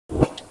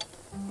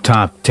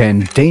Top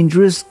 10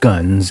 Dangerous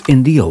Guns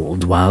in the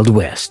Old Wild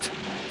West.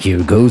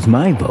 Here goes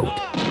my vote.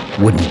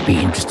 Wouldn't it be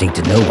interesting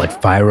to know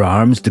what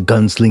firearms the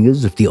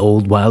gunslingers of the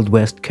Old Wild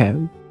West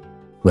carried?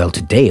 Well,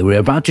 today we're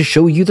about to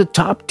show you the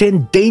top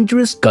 10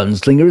 dangerous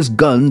gunslingers'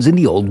 guns in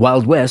the Old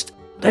Wild West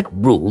that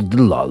ruled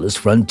the lawless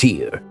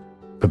frontier.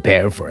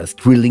 Prepare for a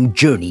thrilling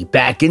journey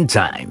back in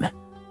time.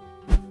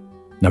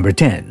 Number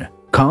 10.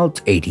 COLT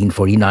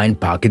 1849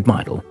 Pocket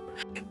Model.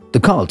 The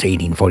COLT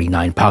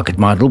 1849 Pocket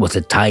Model was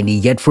a tiny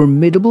yet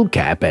formidable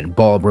cap and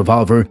ball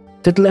revolver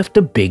that left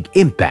a big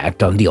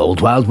impact on the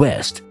Old Wild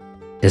West.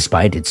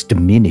 Despite its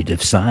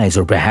diminutive size,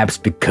 or perhaps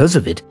because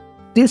of it,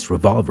 this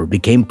revolver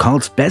became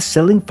COLT's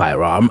best-selling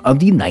firearm of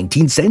the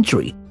 19th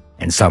century,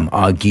 and some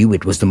argue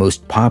it was the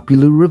most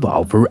popular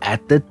revolver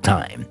at the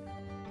time.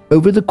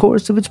 Over the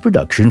course of its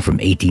production from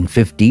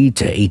 1850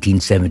 to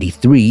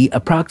 1873,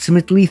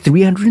 approximately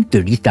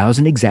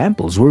 330,000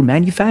 examples were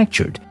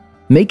manufactured,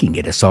 making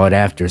it a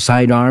sought-after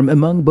sidearm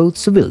among both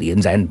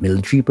civilians and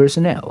military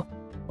personnel,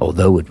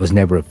 although it was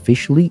never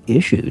officially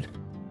issued.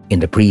 In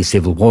the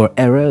pre-Civil War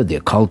era, the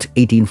COLT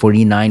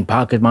 1849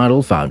 Pocket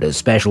Model found a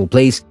special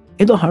place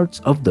in the hearts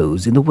of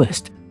those in the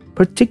West,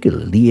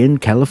 particularly in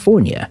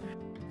California.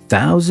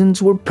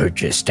 Thousands were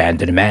purchased, and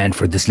the demand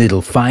for this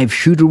little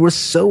 5-shooter was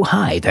so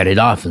high that it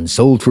often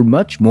sold for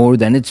much more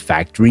than its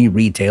factory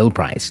retail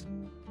price.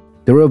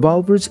 The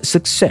revolver's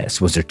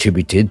success was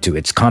attributed to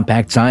its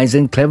compact size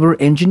and clever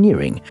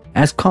engineering,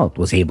 as COLT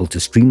was able to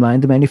streamline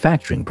the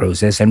manufacturing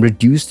process and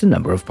reduce the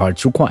number of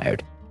parts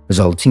required,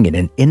 resulting in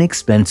an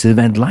inexpensive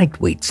and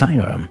lightweight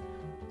sidearm.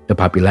 The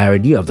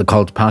popularity of the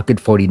COLT Pocket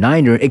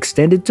 49er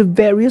extended to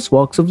various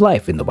walks of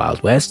life in the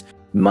Wild West.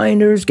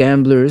 Miners,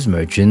 gamblers,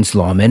 merchants,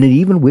 lawmen, and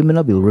even women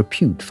of ill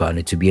repute found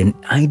it to be an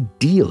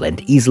ideal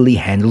and easily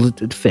handled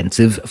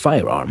defensive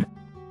firearm.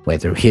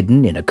 Whether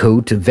hidden in a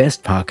coat,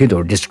 vest pocket,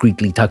 or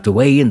discreetly tucked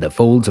away in the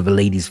folds of a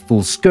lady's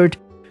full skirt,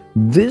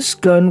 this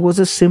gun was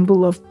a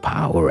symbol of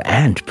power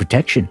and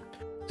protection.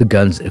 The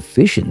gun's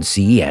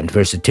efficiency and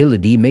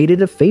versatility made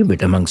it a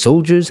favorite among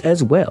soldiers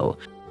as well.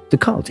 The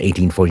COLT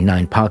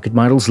 1849 Pocket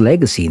Model's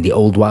legacy in the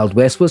Old Wild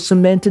West was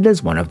cemented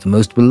as one of the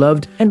most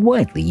beloved and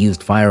widely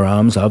used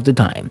firearms of the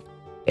time.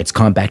 Its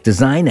compact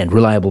design and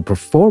reliable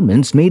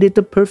performance made it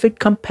the perfect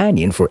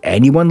companion for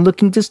anyone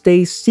looking to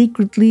stay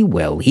secretly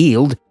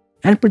well-heeled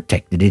and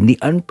protected in the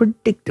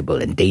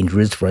unpredictable and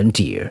dangerous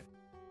frontier.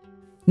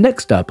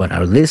 Next up on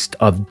our list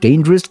of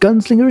dangerous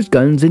gunslingers'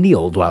 guns in the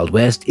Old Wild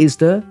West is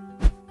the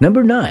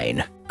Number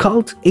 9.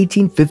 COLT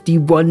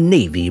 1851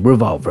 Navy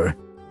Revolver.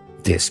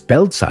 This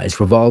belt-sized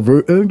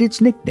revolver earned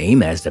its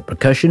nickname as the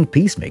percussion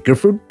peacemaker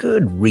for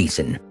good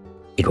reason.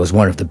 It was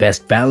one of the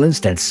best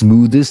balanced and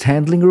smoothest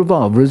handling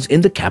revolvers in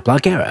the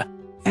Caplock era,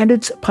 and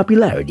its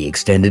popularity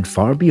extended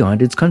far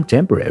beyond its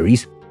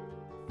contemporaries.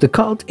 The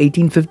COLT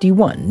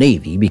 1851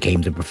 Navy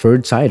became the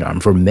preferred sidearm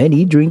for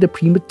many during the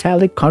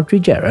pre-metallic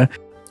cartridge era.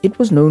 It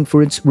was known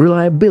for its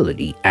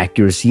reliability,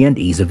 accuracy, and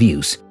ease of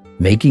use,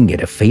 making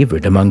it a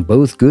favorite among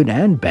both good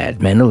and bad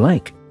men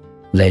alike.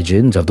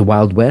 Legends of the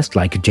Wild West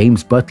like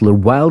James Butler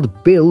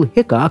Wild Bill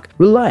Hickok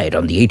relied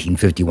on the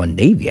 1851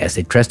 Navy as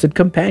a trusted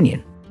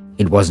companion.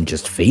 It wasn't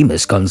just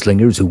famous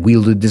gunslingers who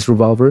wielded this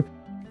revolver.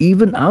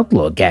 Even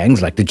outlaw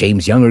gangs like the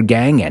James Younger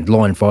Gang and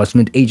law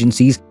enforcement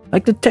agencies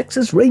like the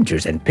Texas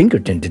Rangers and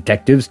Pinkerton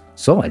detectives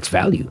saw its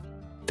value.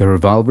 The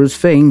revolver's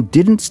fame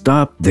didn't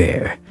stop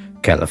there.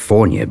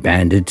 California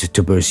bandit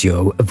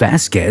Tiburcio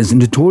Vasquez,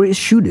 notorious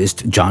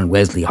shootist John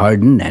Wesley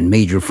Hardin, and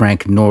Major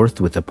Frank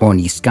North with the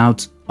Pawnee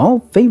Scouts all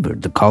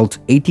favored the COLT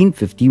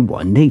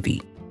 1851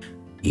 Navy.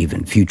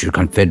 Even future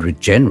Confederate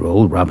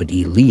General Robert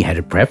E. Lee had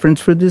a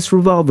preference for this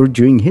revolver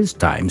during his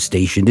time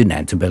stationed in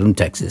antebellum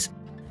Texas.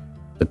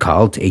 The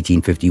COLT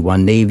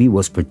 1851 Navy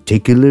was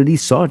particularly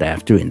sought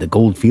after in the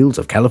goldfields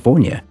of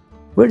California,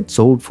 where it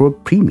sold for a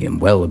premium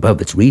well above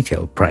its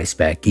retail price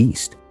back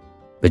east.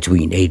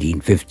 Between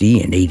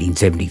 1850 and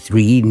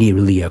 1873,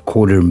 nearly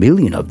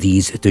 250,000 of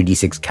these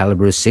 36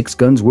 caliber 6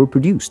 guns were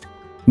produced,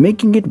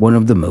 making it one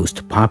of the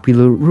most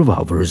popular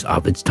revolvers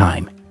of its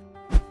time.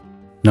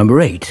 Number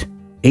 8.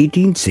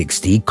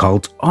 1860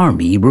 COLT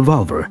Army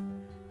Revolver.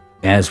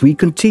 As we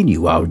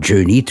continue our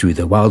journey through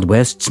the Wild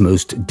West's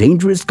most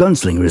dangerous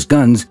gunslingers'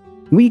 guns,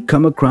 we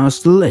come across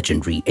the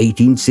legendary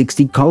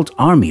 1860 COLT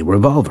Army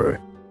Revolver.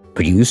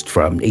 Produced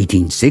from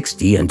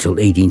 1860 until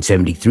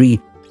 1873,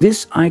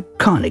 this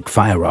iconic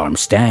firearm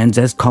stands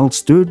as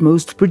COLT's third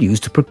most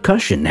produced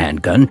percussion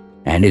handgun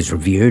and is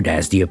revered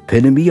as the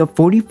epitome of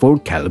 44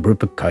 caliber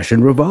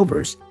percussion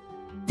revolvers.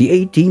 The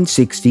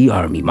 1860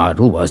 Army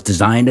model was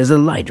designed as a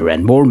lighter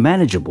and more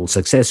manageable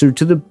successor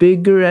to the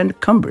bigger and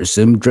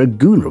cumbersome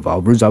Dragoon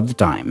revolvers of the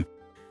time.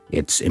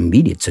 Its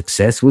immediate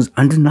success was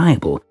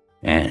undeniable,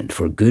 and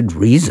for good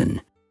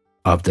reason.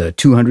 Of the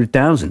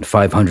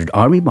 200,500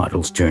 Army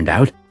models turned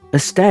out, a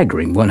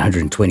staggering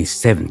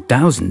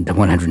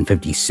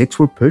 127,156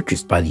 were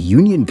purchased by the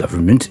Union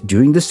government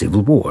during the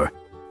Civil War.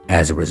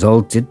 As a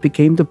result, it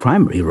became the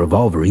primary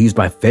revolver used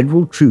by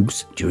federal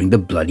troops during the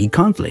bloody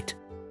conflict.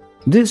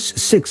 This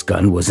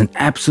 6-gun was an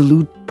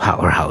absolute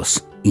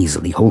powerhouse,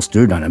 easily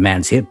holstered on a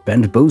man's hip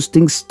and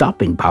boasting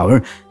stopping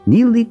power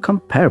nearly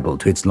comparable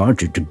to its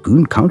larger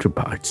dragoon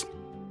counterparts.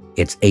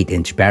 Its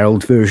 8-inch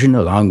barreled version,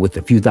 along with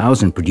a few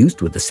thousand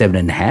produced with the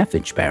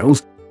 7.5-inch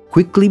barrels,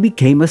 quickly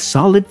became a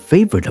solid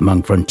favorite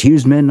among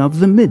frontiersmen of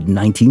the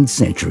mid-19th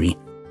century.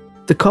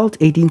 The COLT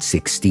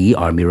 1860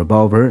 Army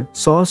revolver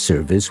saw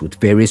service with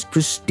various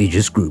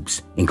prestigious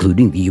groups,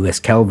 including the U.S.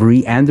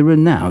 Cavalry and the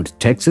renowned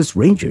Texas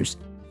Rangers.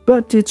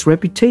 But its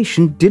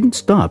reputation didn't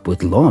stop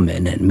with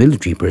lawmen and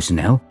military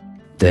personnel.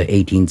 The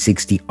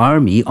 1860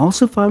 Army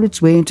also found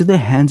its way into the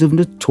hands of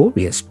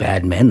notorious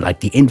bad men like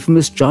the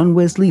infamous John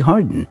Wesley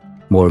Hardin,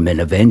 Mormon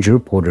Avenger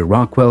Porter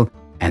Rockwell,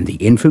 and the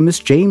infamous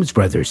James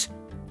brothers.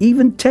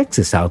 Even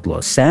Texas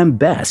outlaw Sam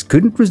Bass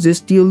couldn't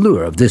resist the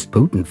allure of this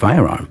potent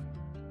firearm.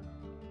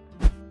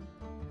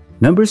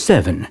 Number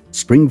 7.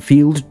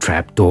 Springfield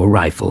Trapdoor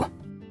Rifle.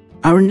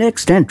 Our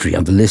next entry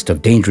on the list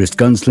of dangerous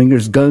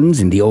gunslingers guns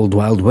in the Old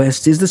Wild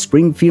West is the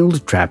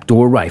Springfield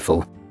Trapdoor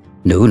Rifle.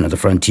 Known on the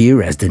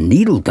frontier as the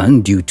needle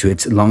gun due to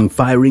its long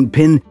firing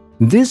pin,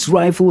 this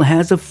rifle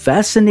has a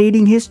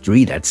fascinating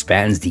history that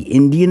spans the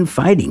Indian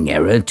fighting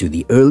era to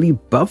the early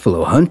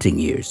buffalo hunting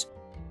years.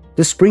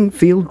 The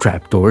Springfield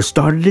Trapdoor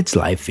started its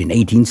life in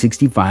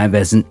 1865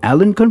 as an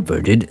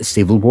Allen-converted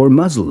Civil War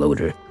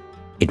muzzleloader.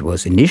 It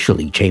was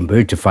initially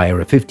chambered to fire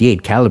a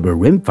 .58 caliber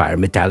rimfire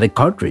metallic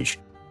cartridge.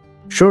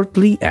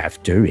 Shortly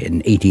after,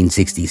 in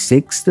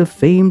 1866, the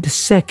famed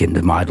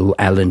second model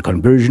Allen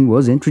conversion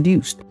was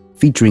introduced,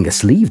 featuring a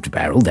sleeved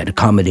barrel that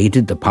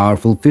accommodated the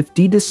powerful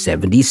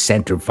 50-70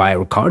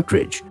 centerfire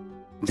cartridge.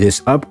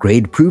 This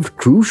upgrade proved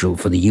crucial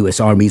for the U.S.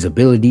 Army's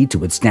ability to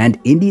withstand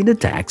Indian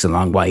attacks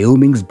along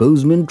Wyoming's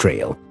Bozeman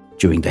Trail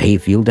during the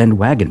hayfield and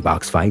wagon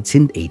box fights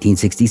in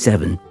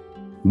 1867.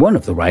 One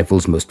of the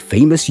rifle's most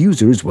famous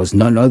users was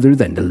none other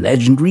than the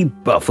legendary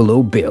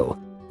Buffalo Bill,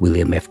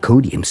 William F.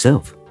 Cody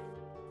himself.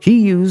 He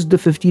used the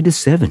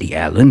 50-70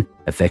 Allen,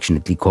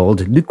 affectionately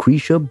called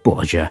Lucretia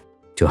Borgia,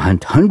 to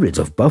hunt hundreds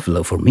of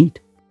buffalo for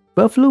meat.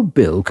 Buffalo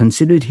Bill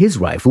considered his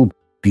rifle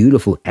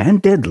beautiful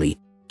and deadly,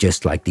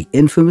 just like the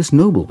infamous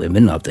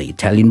noblewomen of the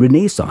Italian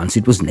Renaissance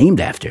it was named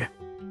after.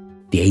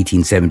 The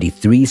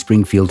 1873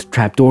 Springfield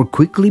Trapdoor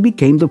quickly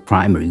became the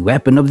primary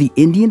weapon of the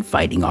Indian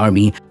Fighting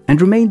Army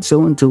and remained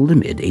so until the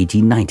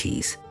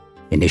mid-1890s.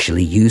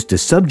 Initially used to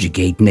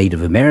subjugate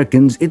Native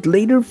Americans, it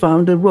later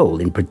found a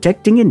role in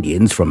protecting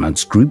Indians from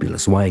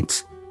unscrupulous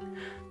whites.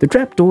 The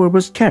trapdoor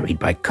was carried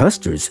by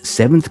Custer's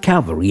 7th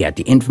Cavalry at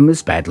the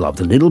infamous Battle of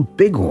the Little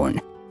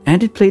Bighorn,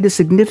 and it played a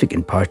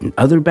significant part in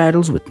other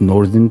battles with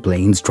Northern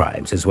Plains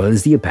tribes as well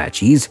as the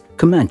Apaches,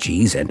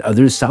 Comanches, and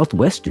other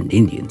southwestern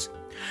Indians.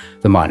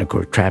 The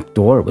moniker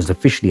trapdoor was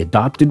officially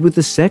adopted with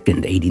the second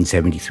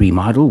 1873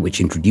 model,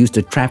 which introduced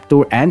a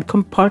trapdoor and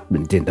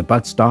compartment in the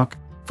buttstock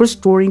for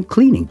storing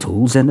cleaning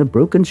tools and a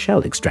broken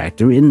shell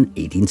extractor in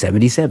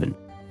 1877.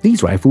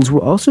 These rifles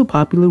were also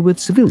popular with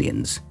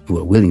civilians, who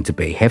were willing to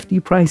pay hefty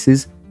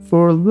prices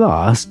for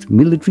lost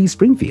military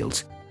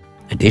Springfields.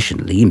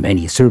 Additionally,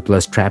 many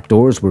surplus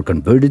trapdoors were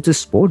converted to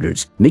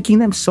sporters, making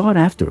them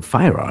sought-after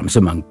firearms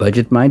among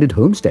budget-minded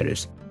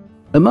homesteaders.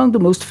 Among the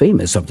most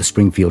famous of the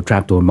Springfield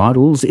trapdoor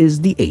models is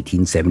the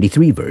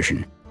 1873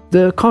 version.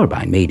 The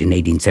carbine made in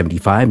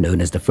 1875, known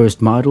as the first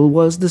model,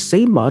 was the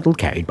same model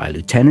carried by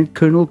Lieutenant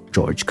Colonel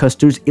George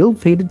Custer's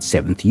ill-fated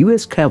 7th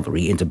U.S.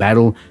 Cavalry into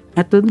battle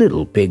at the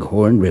Little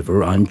Bighorn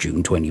River on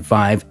June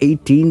 25,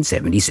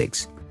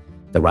 1876.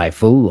 The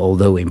rifle,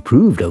 although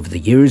improved over the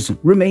years,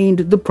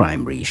 remained the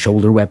primary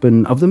shoulder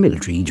weapon of the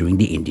military during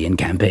the Indian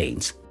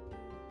campaigns.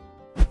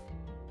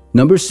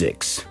 Number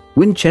 6.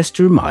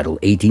 Winchester Model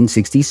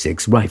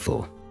 1866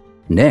 Rifle.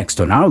 Next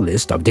on our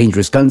list of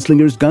dangerous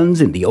gunslingers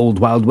guns in the Old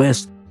Wild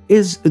West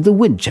is the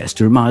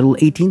Winchester Model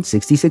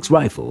 1866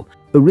 rifle,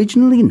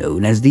 originally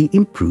known as the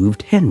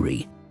Improved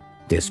Henry.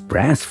 This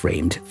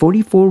brass-framed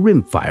 44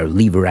 rimfire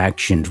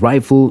lever-actioned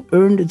rifle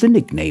earned the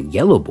nickname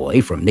Yellow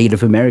Boy from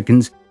Native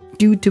Americans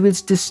due to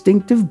its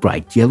distinctive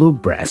bright yellow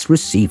brass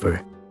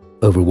receiver.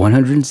 Over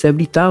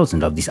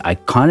 170,000 of these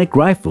iconic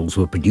rifles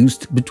were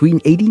produced between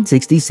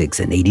 1866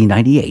 and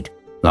 1898,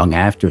 long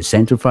after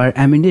centerfire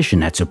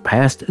ammunition had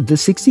surpassed the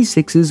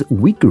 66's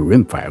weaker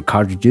rimfire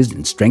cartridges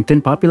in strength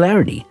and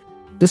popularity.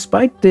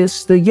 Despite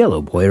this, the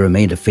Yellow Boy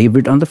remained a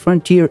favorite on the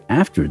frontier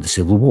after the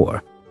Civil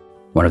War.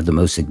 One of the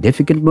most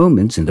significant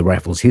moments in the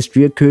rifle's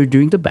history occurred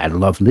during the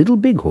Battle of Little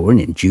Bighorn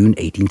in June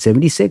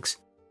 1876.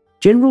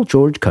 General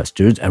George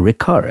Custer's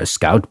Arikara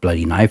Scout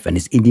Bloody Knife and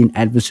his Indian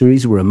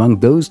adversaries were among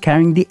those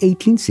carrying the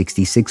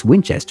 1866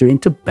 Winchester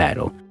into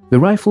battle. The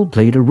rifle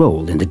played a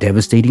role in the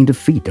devastating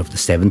defeat of the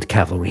 7th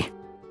Cavalry.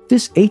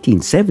 This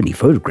 1870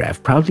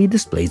 photograph proudly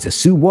displays a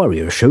Sioux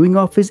warrior showing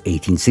off his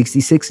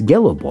 1866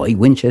 Yellow Boy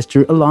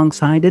Winchester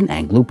alongside an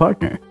Anglo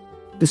partner.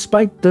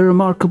 Despite the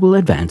remarkable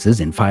advances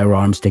in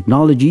firearms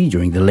technology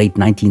during the late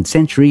 19th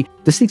century,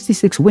 the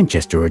 66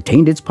 Winchester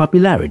retained its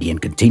popularity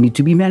and continued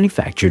to be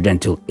manufactured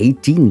until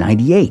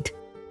 1898.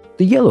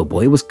 The Yellow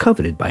Boy was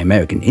coveted by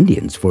American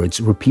Indians for its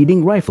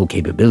repeating rifle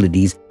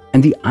capabilities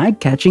and the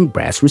eye-catching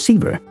brass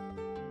receiver.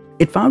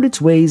 It found its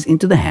ways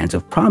into the hands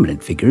of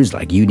prominent figures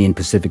like Union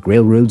Pacific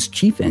Railroad's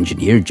chief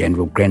engineer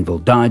General Grenville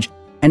Dodge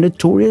and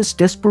notorious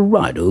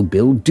desperado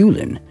Bill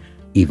Doolin.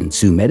 Even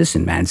Sioux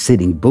Medicine Man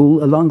Sitting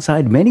Bull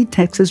alongside many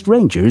Texas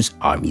Rangers,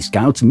 Army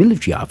Scouts,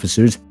 military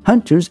officers,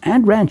 hunters,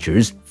 and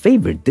ranchers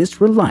favored this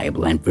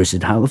reliable and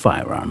versatile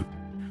firearm.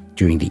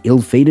 During the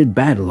ill-fated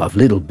Battle of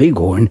Little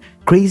Bighorn,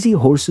 Crazy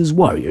Horse's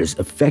warriors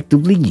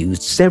effectively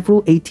used several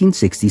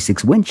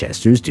 1866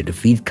 Winchesters to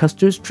defeat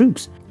Custer's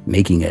troops,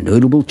 making a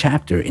notable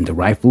chapter in the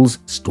rifle's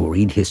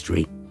storied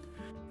history.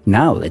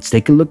 Now let's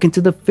take a look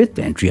into the fifth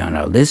entry on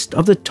our list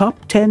of the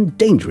top 10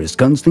 dangerous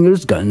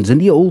gunslingers guns in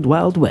the Old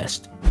Wild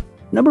West.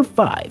 Number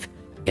 5.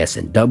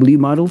 S&W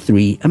Model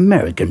 3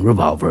 American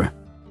Revolver.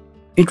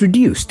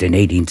 Introduced in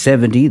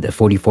 1870, the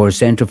 44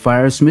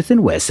 centerfire Smith &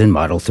 Wesson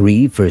Model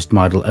 3 First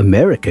Model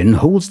American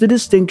holds the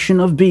distinction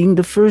of being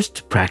the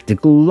first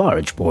practical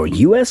large-bore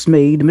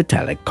US-made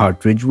metallic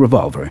cartridge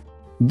revolver.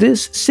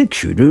 This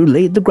six-shooter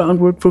laid the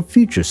groundwork for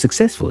future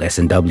successful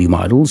S&W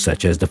models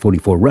such as the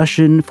 44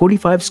 Russian,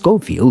 45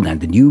 Schofield, and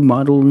the new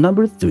Model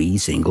No. 3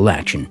 single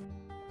action.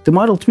 The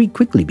Model 3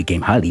 quickly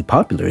became highly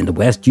popular in the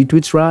West due to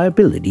its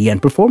reliability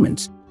and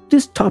performance.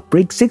 This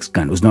top-break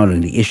six-gun was not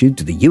only issued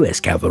to the U.S.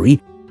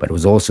 cavalry, but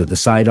was also the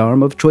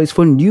sidearm of choice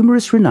for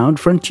numerous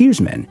renowned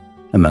frontiersmen.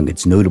 Among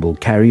its notable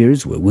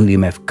carriers were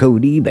William F.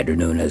 Cody, better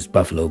known as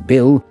Buffalo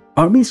Bill,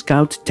 Army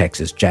Scout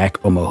Texas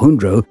Jack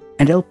Omohundro,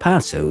 and El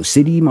Paso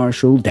City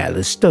Marshal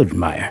Dallas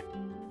Stoudemire.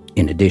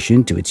 In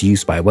addition to its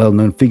use by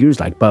well-known figures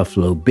like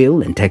Buffalo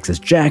Bill and Texas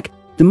Jack,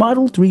 the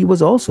Model 3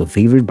 was also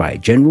favored by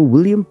General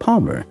William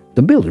Palmer,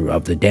 the builder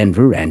of the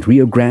Denver and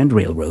Rio Grande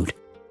Railroad.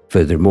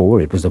 Furthermore,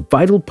 it was a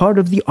vital part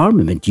of the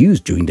armament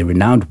used during the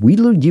renowned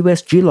Wheeler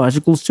U.S.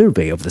 Geological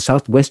Survey of the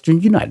southwestern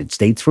United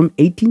States from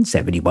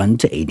 1871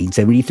 to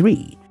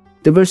 1873.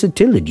 The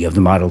versatility of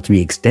the Model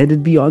 3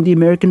 extended beyond the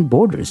American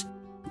borders.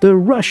 The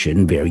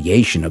Russian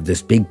variation of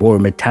this big-bore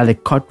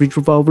metallic cartridge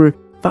revolver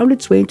found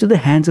its way into the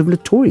hands of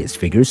notorious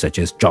figures such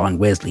as John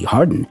Wesley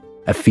Hardin,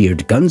 a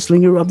feared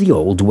gunslinger of the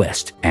Old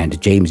West,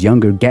 and James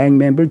Younger gang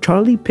member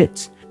Charlie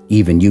Pitts.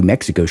 Even New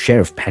Mexico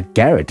Sheriff Pat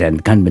Garrett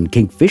and gunman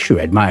King Fisher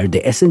admired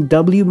the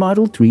S&W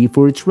Model 3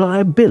 for its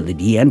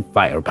reliability and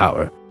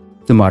firepower.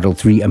 The Model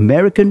 3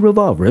 American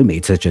Revolver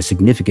made such a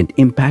significant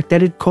impact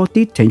that it caught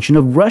the attention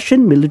of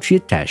Russian military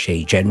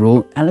attaché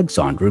General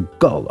Alexander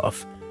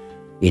Golov.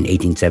 In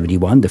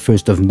 1871, the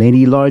first of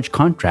many large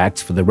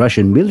contracts for the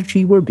Russian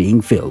military were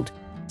being filled,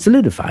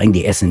 solidifying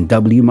the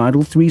S&W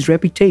Model 3's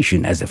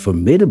reputation as a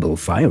formidable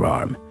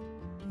firearm.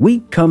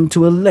 We come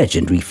to a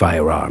legendary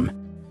firearm.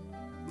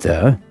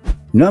 The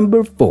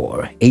Number 4.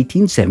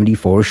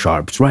 1874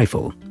 Sharps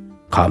Rifle.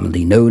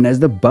 Commonly known as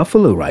the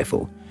Buffalo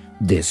Rifle,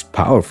 this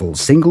powerful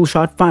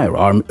single-shot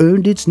firearm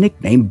earned its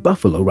nickname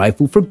Buffalo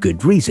Rifle for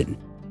good reason.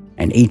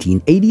 An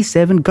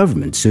 1887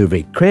 government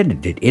survey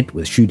credited it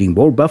with shooting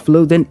more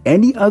buffalo than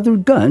any other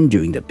gun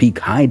during the peak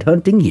hide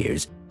hunting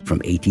years from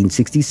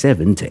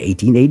 1867 to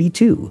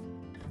 1882.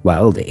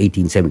 While the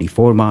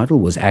 1874 model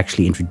was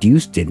actually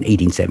introduced in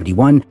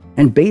 1871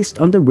 and based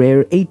on the rare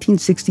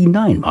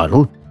 1869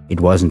 model, it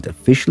wasn't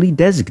officially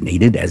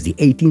designated as the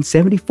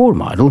 1874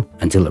 model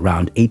until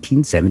around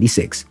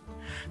 1876.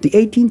 The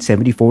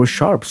 1874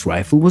 Sharps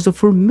rifle was a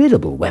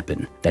formidable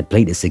weapon that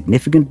played a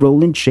significant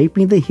role in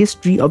shaping the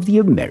history of the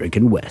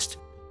American West.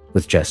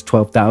 With just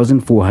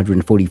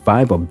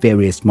 12,445 of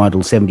various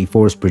Model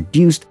 74s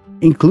produced,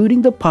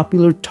 including the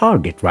popular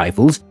target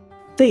rifles,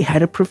 they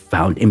had a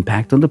profound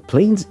impact on the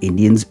Plains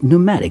Indians'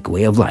 nomadic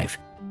way of life.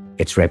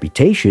 Its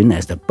reputation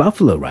as the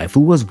Buffalo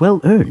Rifle was well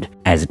earned,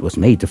 as it was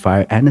made to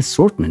fire an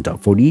assortment of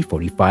 40,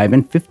 45,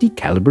 and 50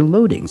 caliber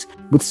loadings,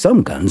 with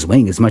some guns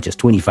weighing as much as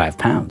 25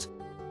 pounds.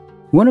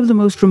 One of the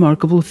most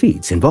remarkable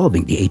feats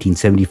involving the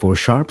 1874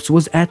 Sharps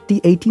was at the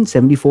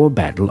 1874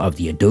 Battle of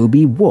the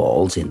Adobe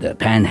Walls in the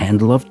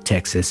Panhandle of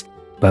Texas.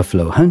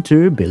 Buffalo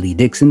hunter Billy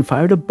Dixon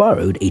fired a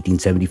borrowed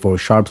 1874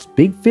 Sharps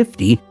Big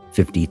 50,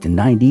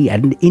 50-90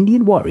 at an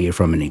Indian warrior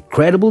from an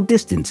incredible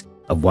distance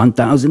of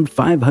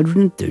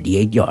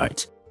 1,538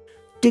 yards.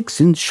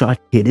 Dixon's shot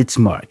hit its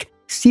mark,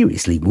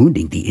 seriously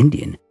wounding the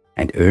Indian,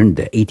 and earned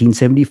the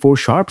 1874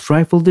 Sharps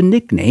rifle the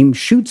nickname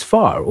Shoots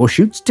Far or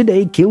Shoots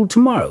Today, Kill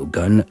Tomorrow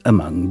gun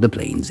among the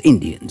Plains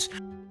Indians.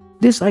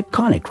 This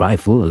iconic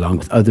rifle, along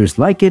with others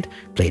like it,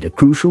 played a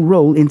crucial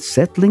role in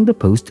settling the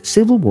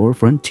post-Civil War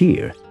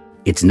frontier.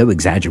 It's no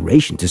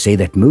exaggeration to say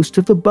that most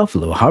of the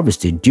buffalo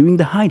harvested during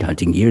the hide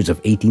hunting years of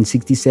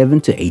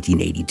 1867 to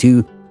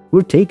 1882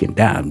 were taken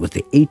down with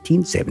the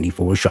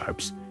 1874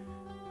 Sharps.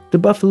 The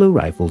Buffalo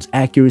Rifle's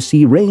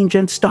accuracy, range,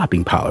 and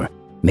stopping power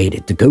made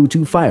it the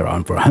go-to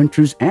firearm for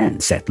hunters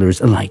and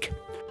settlers alike.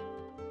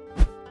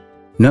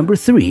 Number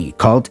 3.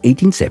 COLT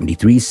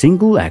 1873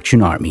 Single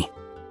Action Army.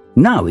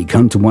 Now we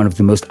come to one of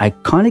the most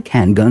iconic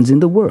handguns in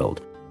the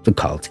world, the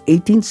COLT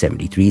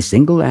 1873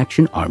 Single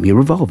Action Army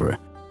Revolver.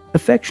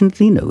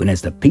 Affectionately known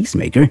as the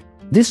Peacemaker,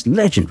 this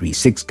legendary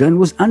six-gun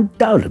was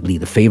undoubtedly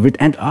the favorite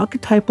and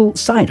archetypal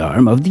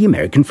sidearm of the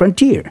American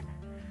frontier.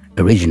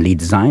 Originally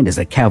designed as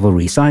a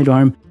cavalry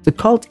sidearm, The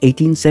Colt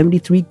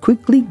 1873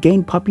 quickly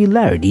gained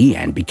popularity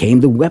and became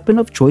the weapon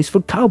of choice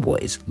for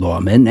cowboys,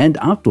 lawmen, and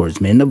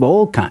outdoorsmen of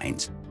all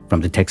kinds. From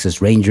the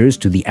Texas Rangers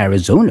to the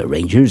Arizona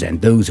Rangers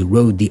and those who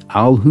rode the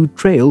Owl Hoot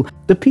Trail,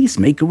 the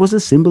Peacemaker was a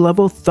symbol of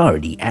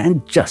authority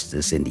and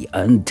justice in the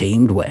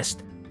untamed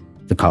West.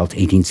 The Colt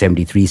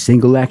 1873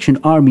 single-action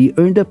army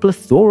earned a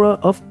plethora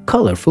of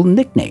colorful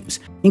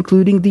nicknames,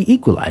 including the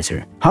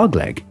Equalizer,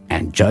 Hogleg,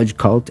 and Judge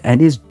Colt and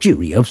his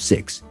Jury of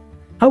Six.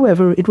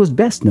 However, it was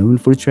best known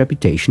for its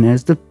reputation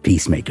as the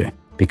Peacemaker,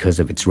 because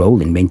of its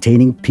role in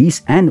maintaining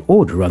peace and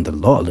order on the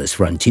lawless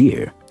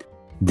frontier.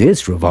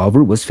 This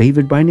revolver was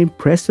favored by an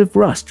impressive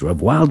roster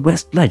of Wild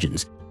West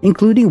legends,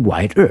 including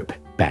Wyatt Earp,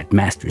 Pat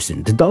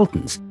Masterson, the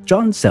Daltons,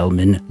 John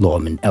Selman,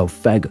 Lawman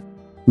Elfego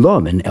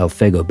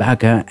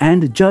Baca,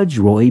 and Judge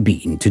Roy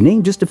Bean, to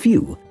name just a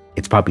few.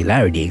 Its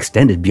popularity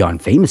extended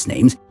beyond famous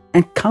names,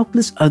 and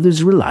countless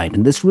others relied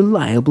on this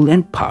reliable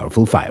and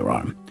powerful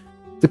firearm.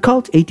 The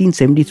Colt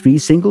 1873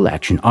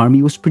 single-action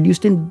army was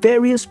produced in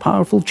various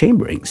powerful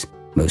chamberings,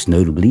 most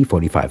notably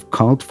 45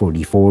 Colt,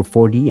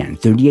 4440, and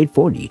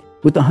 3840.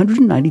 With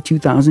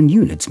 192,000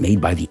 units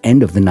made by the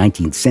end of the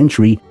 19th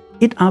century,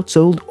 it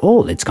outsold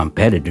all its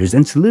competitors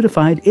and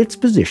solidified its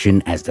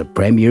position as the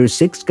premier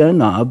six-gun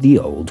of the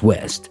Old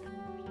West.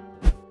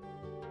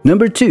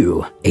 Number 2.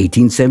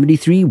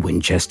 1873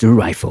 Winchester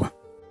Rifle.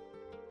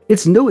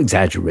 It's no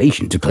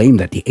exaggeration to claim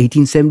that the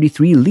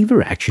 1873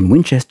 lever-action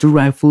Winchester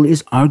rifle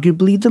is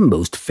arguably the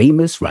most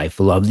famous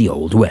rifle of the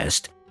Old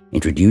West.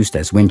 Introduced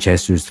as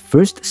Winchester's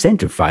first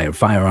center-fire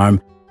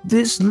firearm,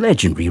 this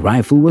legendary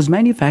rifle was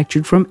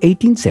manufactured from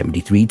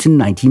 1873 to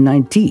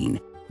 1919,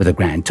 with a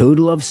grand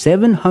total of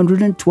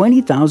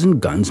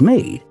 720,000 guns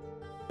made.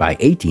 By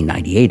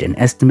 1898, an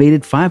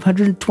estimated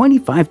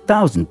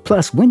 525,000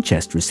 plus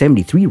Winchester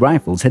 73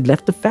 rifles had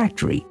left the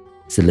factory,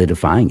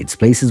 solidifying its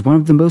place as one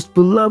of the most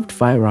beloved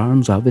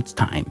firearms of its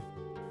time.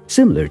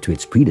 Similar to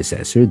its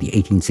predecessor, the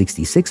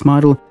 1866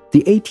 model, the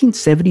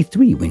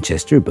 1873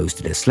 Winchester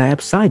boasted a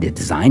slab-sided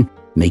design,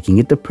 making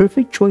it the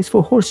perfect choice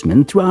for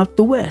horsemen throughout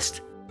the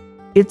West.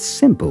 Its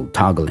simple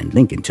toggle and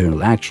link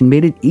internal action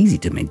made it easy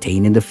to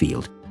maintain in the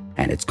field,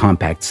 and its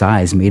compact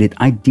size made it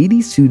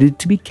ideally suited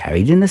to be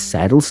carried in a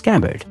saddle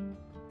scabbard.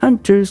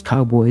 Hunters,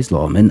 cowboys,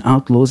 lawmen,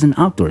 outlaws, and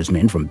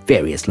outdoorsmen from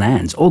various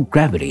lands all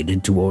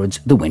gravitated towards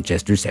the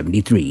Winchester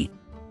 73.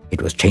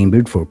 It was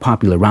chambered for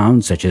popular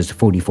rounds such as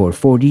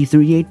 4440,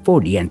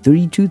 3840, and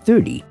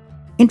 3230.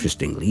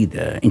 Interestingly,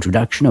 the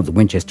introduction of the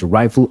Winchester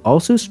rifle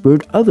also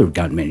spurred other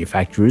gun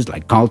manufacturers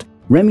like Colt,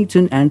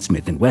 Remington, and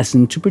Smith &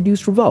 Wesson to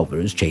produce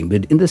revolvers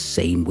chambered in the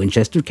same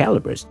Winchester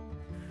calibers.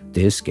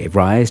 This gave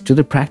rise to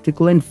the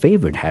practical and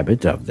favored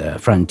habit of the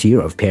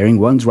frontier of pairing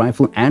one's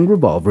rifle and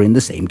revolver in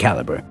the same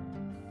caliber.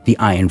 The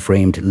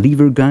iron-framed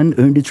lever gun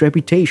earned its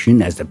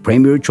reputation as the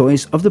premier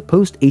choice of the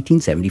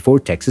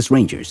post-1874 Texas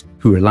Rangers,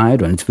 who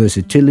relied on its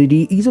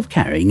versatility, ease of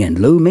carrying, and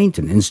low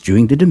maintenance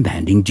during their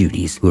demanding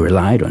duties.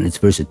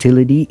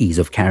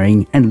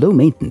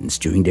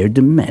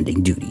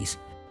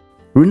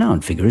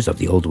 Renowned figures of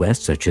the Old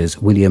West such as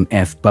William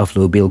F.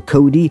 Buffalo Bill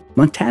Cody,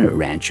 Montana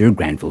rancher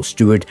Granville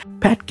Stewart,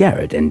 Pat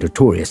Garrett, and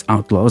notorious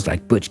outlaws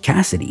like Butch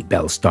Cassidy,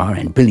 Belle Starr,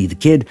 and Billy the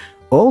Kid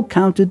all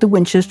counted the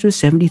Winchester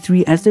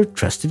 73 as their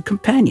trusted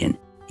companion.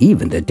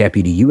 Even the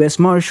deputy U.S.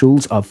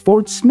 Marshals of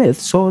Fort Smith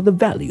saw the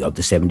value of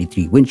the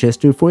 73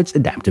 Winchester for its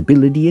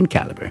adaptability in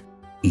caliber,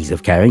 ease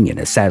of carrying in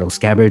a saddle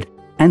scabbard,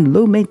 and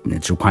low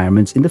maintenance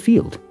requirements in the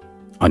field.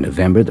 On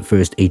November 1,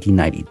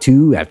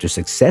 1892, after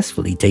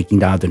successfully taking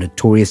down the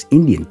notorious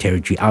Indian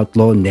Territory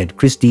outlaw Ned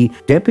Christie,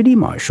 deputy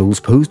marshals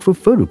posed for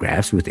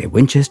photographs with their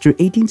Winchester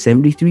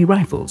 1873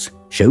 rifles,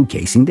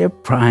 showcasing their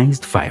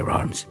prized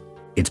firearms.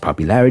 Its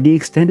popularity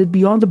extended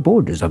beyond the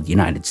borders of the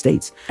United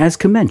States, as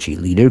Comanche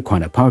leader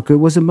Quanah Parker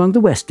was among the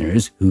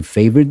Westerners who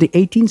favored the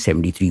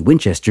 1873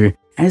 Winchester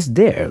as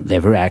their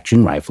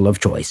lever-action rifle of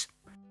choice.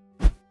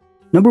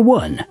 Number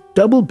 1.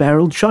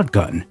 Double-barreled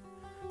shotgun.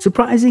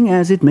 Surprising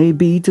as it may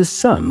be to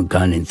some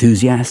gun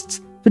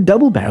enthusiasts, the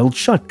double-barreled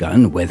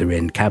shotgun, whether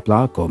in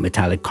caplock or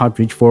metallic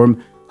cartridge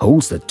form,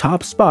 holds the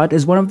top spot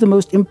as one of the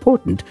most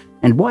important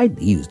and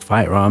widely used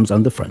firearms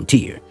on the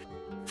frontier.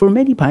 For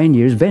many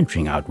pioneers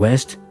venturing out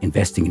west,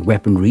 investing in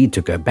weaponry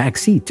took a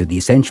backseat to the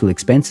essential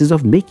expenses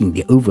of making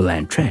the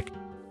overland trek.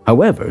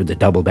 However, the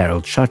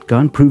double-barreled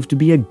shotgun proved to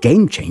be a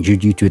game-changer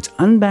due to its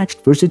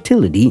unmatched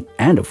versatility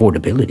and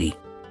affordability.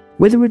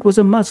 Whether it was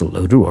a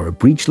muzzleloader or a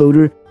breech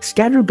loader,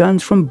 scatter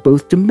guns from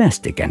both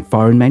domestic and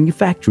foreign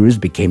manufacturers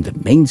became the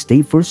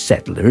mainstay for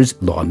settlers,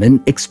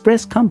 lawmen,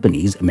 express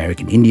companies,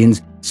 American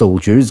Indians,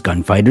 soldiers,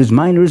 gunfighters,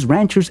 miners,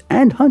 ranchers,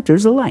 and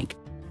hunters alike.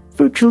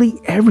 Virtually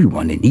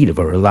everyone in need of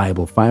a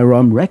reliable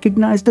firearm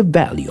recognized the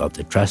value of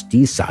the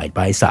trusty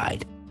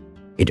side-by-side.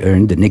 It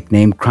earned the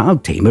nickname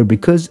Crowd Tamer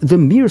because the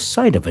mere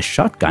sight of a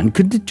shotgun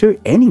could deter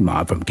any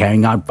mob from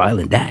carrying out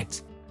violent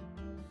acts.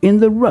 In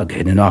the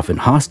rugged and often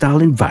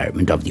hostile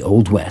environment of the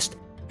Old West,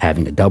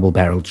 having a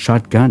double-barreled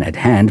shotgun at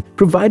hand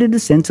provided a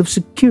sense of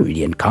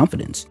security and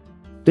confidence.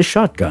 The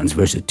shotgun's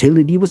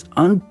versatility was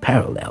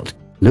unparalleled,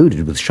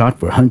 Loaded with shot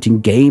for hunting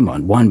game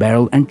on one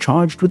barrel and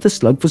charged with a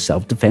slug for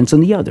self-defense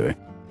on the other,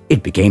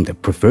 it became the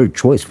preferred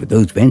choice for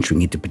those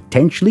venturing into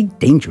potentially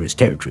dangerous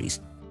territories.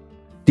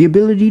 The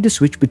ability to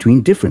switch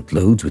between different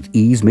loads with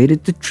ease made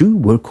it the true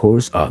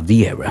workhorse of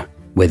the era.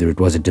 Whether it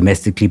was a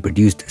domestically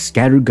produced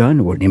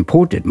scattergun or an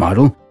imported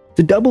model,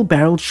 the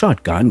double-barreled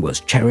shotgun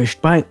was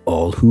cherished by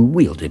all who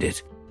wielded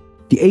it.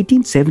 The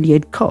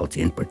 1878 Colt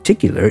in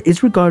particular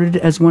is regarded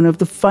as one of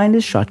the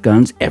finest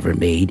shotguns ever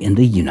made in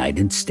the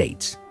United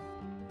States.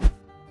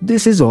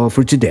 This is all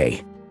for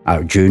today.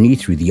 Our journey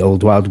through the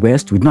Old Wild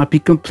West would not be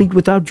complete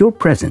without your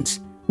presence.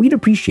 We'd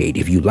appreciate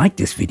if you liked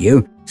this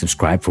video,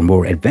 subscribed for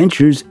more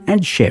adventures,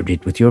 and shared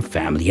it with your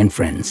family and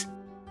friends.